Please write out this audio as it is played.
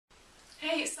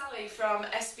it's Sally from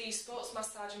SV Sports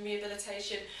Massage and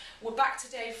Rehabilitation. We're back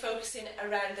today focusing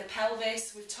around the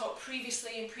pelvis. We've talked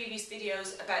previously in previous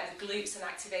videos about the glutes and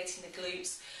activating the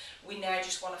glutes. We now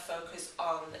just want to focus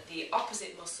on the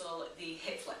opposite muscle, the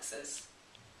hip flexors.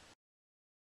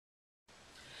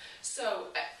 So,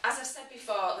 as I said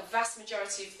before, the vast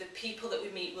majority of the people that we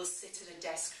meet will sit at a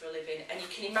desk for a living, and you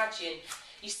can imagine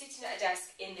you're sitting at a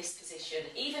desk in this position.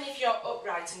 Even if you're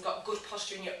upright and got good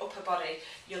posture in your upper body,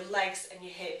 your legs and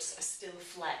your hips are still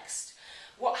flexed.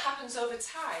 What happens over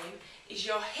time is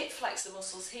your hip flexor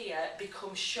muscles here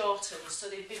become shortened, so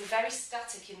they've been very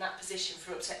static in that position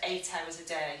for up to 8 hours a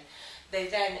day. They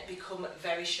then become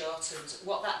very shortened.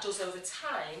 What that does over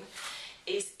time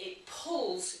is it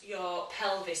pulls your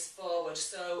pelvis forward,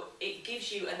 so it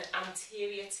gives you an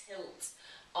anterior tilt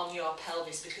on your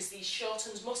pelvis because these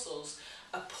shortened muscles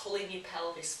are pulling your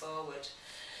pelvis forward.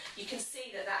 You can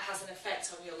see that that has an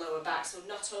effect on your lower back, so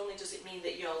not only does it mean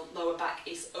that your lower back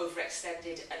is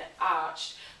overextended and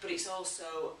arched, but it's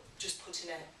also just putting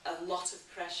a lot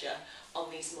of pressure on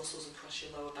these muscles across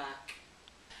your lower back.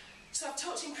 So I've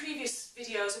talked in previous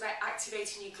videos about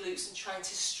activating your glutes and trying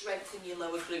to strengthen your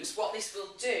lower glutes. What this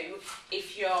will do,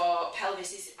 if your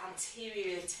pelvis is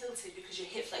anteriorly tilted because your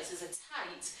hip flexors are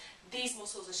tight, these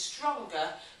muscles are stronger,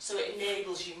 so it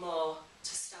enables you more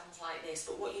to stand like this.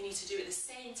 But what you need to do at the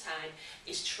same time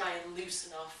is try and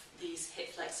loosen off these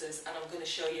hip flexors, and I'm going to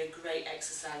show you a great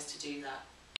exercise to do that.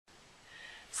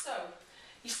 So,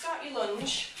 you start your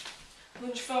lunge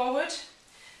forward.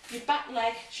 Your back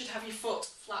leg should have your foot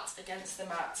flat against the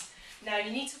mat. Now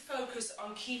you need to focus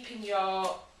on keeping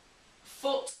your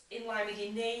foot in line with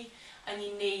your knee and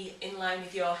your knee in line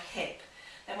with your hip.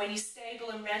 And when you're stable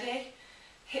and ready,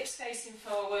 hips facing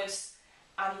forwards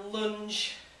and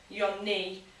lunge your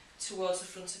knee towards the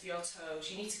front of your toes.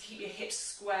 You need to keep your hips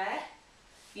square.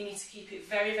 You need to keep it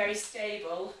very, very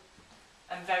stable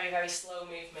and very, very slow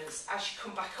movements. As you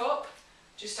come back up,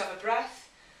 just have a breath.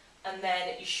 And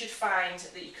then you should find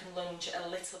that you can lunge a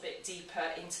little bit deeper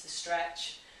into the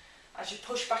stretch. As you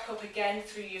push back up again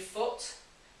through your foot,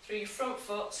 through your front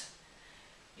foot,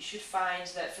 you should find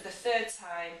that for the third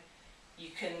time you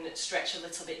can stretch a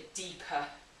little bit deeper.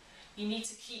 You need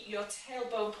to keep your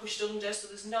tailbone pushed under, so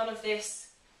there's none of this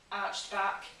arched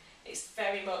back. It's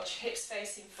very much hips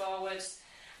facing forwards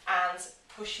and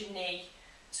push your knee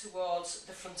towards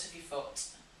the front of your foot.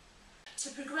 To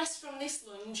progress from this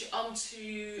lunge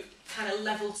onto kind of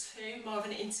level 2, more of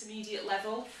an intermediate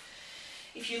level,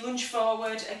 if you lunge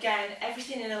forward, again,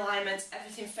 everything in alignment,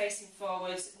 everything facing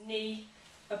forwards, knee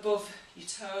above your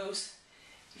toes.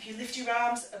 If you lift your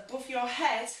arms above your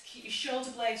head, keep your shoulder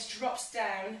blades dropped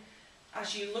down.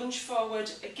 As you lunge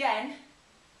forward again,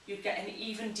 you get an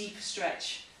even deeper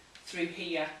stretch through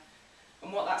here.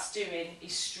 And what that's doing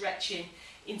is stretching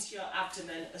into your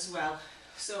abdomen as well.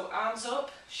 So arms up,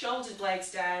 shoulder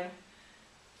blades down,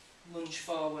 lunge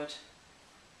forward.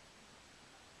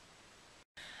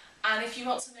 And if you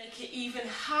want to make it even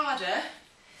harder,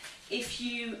 if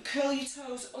you curl your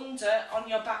toes under on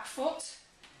your back foot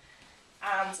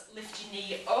and lift your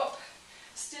knee up,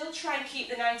 still try and keep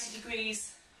the 90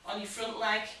 degrees on your front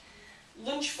leg,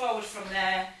 lunge forward from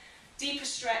there, deeper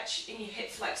stretch in your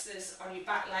hip flexors on your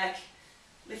back leg,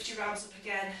 lift your arms up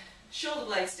again, shoulder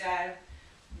blades down,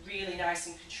 really nice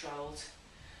and controlled,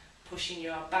 pushing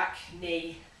your back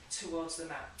knee towards the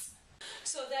mat.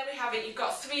 So there we have it, you've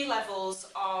got 3 levels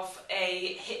of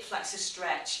a hip flexor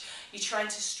stretch. You're trying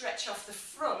to stretch off the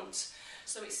front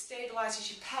so it stabilises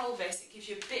your pelvis, it gives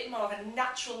you a bit more of a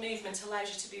natural movement,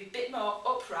 allows you to be a bit more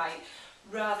upright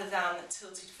rather than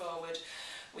tilted forward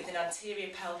with an anterior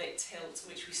pelvic tilt,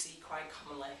 which we see quite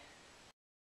commonly.